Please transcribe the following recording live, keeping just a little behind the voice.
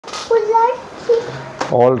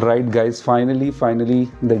All right, guys. Finally,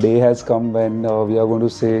 the day has come when we are going to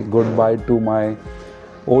say goodbye to my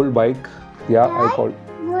old bike. Yeah, I called.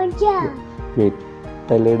 Wait,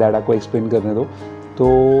 पहले डाडा को explain करने दो. तो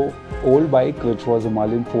old bike, which was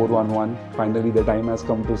Himalayan 411. Finally, the time has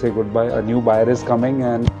come to say goodbye. A new buyer is coming,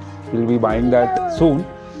 and we'll be buying that soon.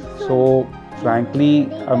 So, frankly,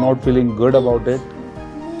 I'm not feeling good about it.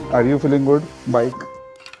 Are you feeling good? Bike?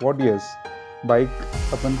 What yes? Bike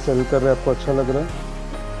upon cell कर रहे हैं, आपको अच्छा लग रहा है?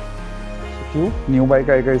 क्यों? New bike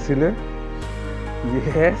आएगा इसीलिए?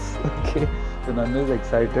 Yes. Okay. So Nanu is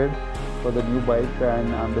excited for the new bike,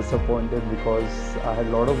 and I'm disappointed because I had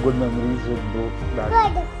a lot of good memories with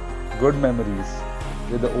that. Good memories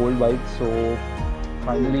with the old bike. So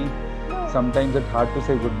finally, sometimes it's hard to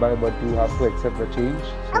say goodbye, but you have to accept the change.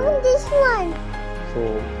 So, I want this one. So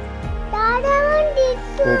Dad, I want this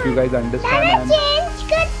one. hope you guys understand. Dad, change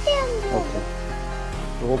करते हैं. Okay.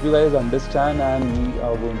 So hope you guys understand, and we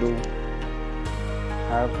are going to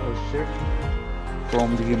have a shift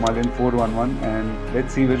from the Himalayan 411, and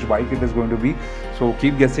let's see which bike it is going to be. So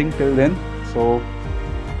keep guessing till then. So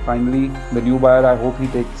finally, the new buyer, I hope he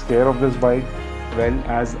takes care of this bike well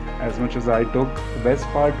as much as I took. The best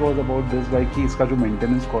part was about this bike कि इसका जो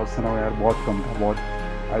maintenance cost है ना यार बहुत कम था, बहुत.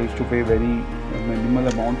 I used to pay very minimal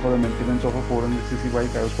amount for the maintenance of a 400cc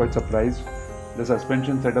bike. I was quite surprised. The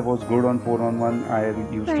suspension setup was good on 411. I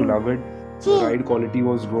used to love it. The ride quality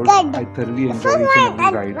was good. I thoroughly enjoyed each and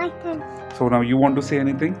every ride. So now you want to say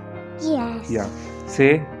anything? Yes. Yeah.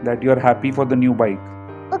 Say that you are happy for the new bike.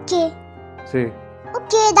 Okay. Say.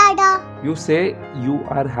 Okay, Dada. You say you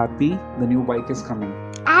are happy the new bike is coming.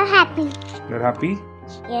 I'm happy. You're happy?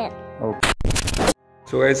 Yeah. Okay.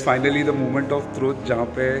 So guys, finally the moment of truth जहाँ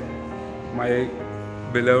पे my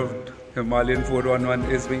beloved Himalayan 411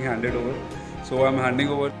 is being handed over. So I'm handing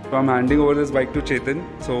over this bike to Chetan.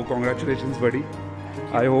 So congratulations, buddy.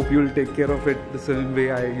 I hope you'll take care of it the same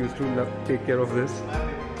way I used to take care of this.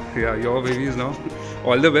 Yeah, your baby is now.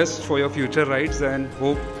 All the best for your future rides, and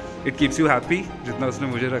hope it keeps you happy जितना उसने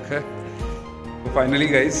मुझे रखा है. So finally,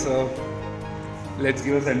 guys, let's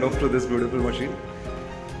give a send off to this beautiful machine.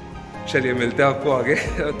 चलिए मिलते हैं आपको आगे.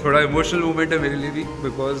 थोड़ा emotional moment है मेरे लिए भी,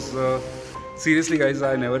 because seriously guys,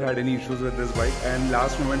 I never had any issues with this bike, and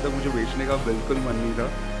last moment तक मुझे बेचने का बिल्कुल मन नहीं था.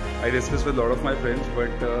 I discussed with a lot of my friends,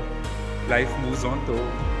 but life moves on, तो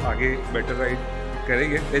आगे better ride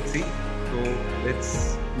करेंगे. Let's see. तो let's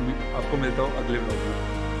आपको मिलता हूँ अगले vlog में.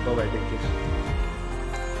 Bye bye, take care.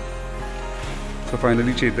 So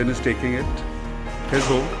finally Chetan is taking it his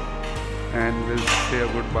home, and we'll say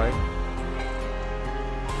a goodbye.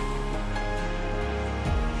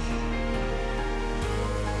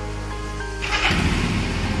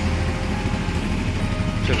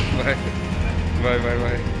 Bye. Bye bye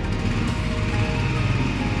bye.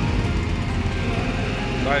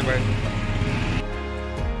 Bye bye.